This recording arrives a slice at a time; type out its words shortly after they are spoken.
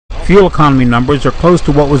fuel economy numbers are close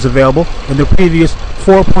to what was available in the previous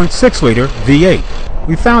 4.6-liter V8.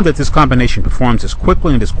 We found that this combination performs as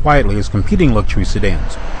quickly and as quietly as competing luxury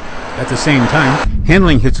sedans. At the same time,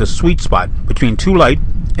 handling hits a sweet spot between too light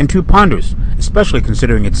and too ponderous, especially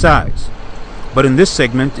considering its size. But in this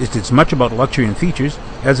segment, it is as much about luxury and features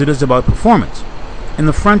as it is about performance. In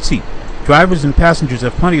the front seat, drivers and passengers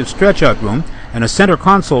have plenty of stretch-out room and a center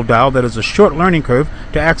console dial that has a short learning curve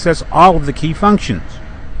to access all of the key functions.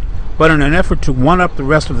 But in an effort to one-up the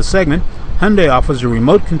rest of the segment, Hyundai offers a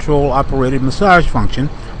remote control-operated massage function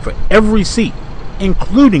for every seat,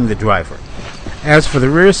 including the driver. As for the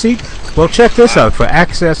rear seat, well, check this out for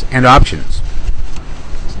access and options.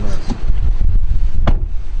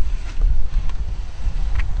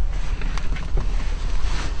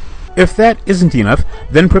 If that isn't enough,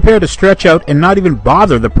 then prepare to stretch out and not even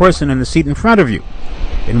bother the person in the seat in front of you.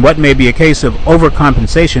 In what may be a case of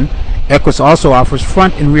overcompensation, Equus also offers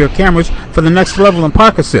front and rear cameras for the next level in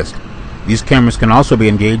park assist. These cameras can also be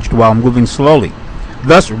engaged while moving slowly,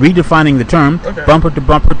 thus redefining the term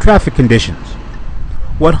bumper-to-bumper traffic conditions.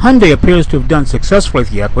 What Hyundai appears to have done successfully with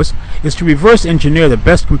the Equus is to reverse engineer the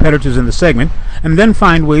best competitors in the segment and then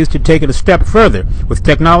find ways to take it a step further with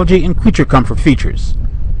technology and creature comfort features.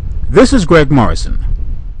 This is Greg Morrison.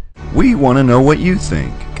 We want to know what you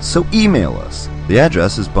think, so email us. The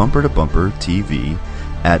address is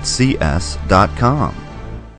bumpertobumpertv@cs.com.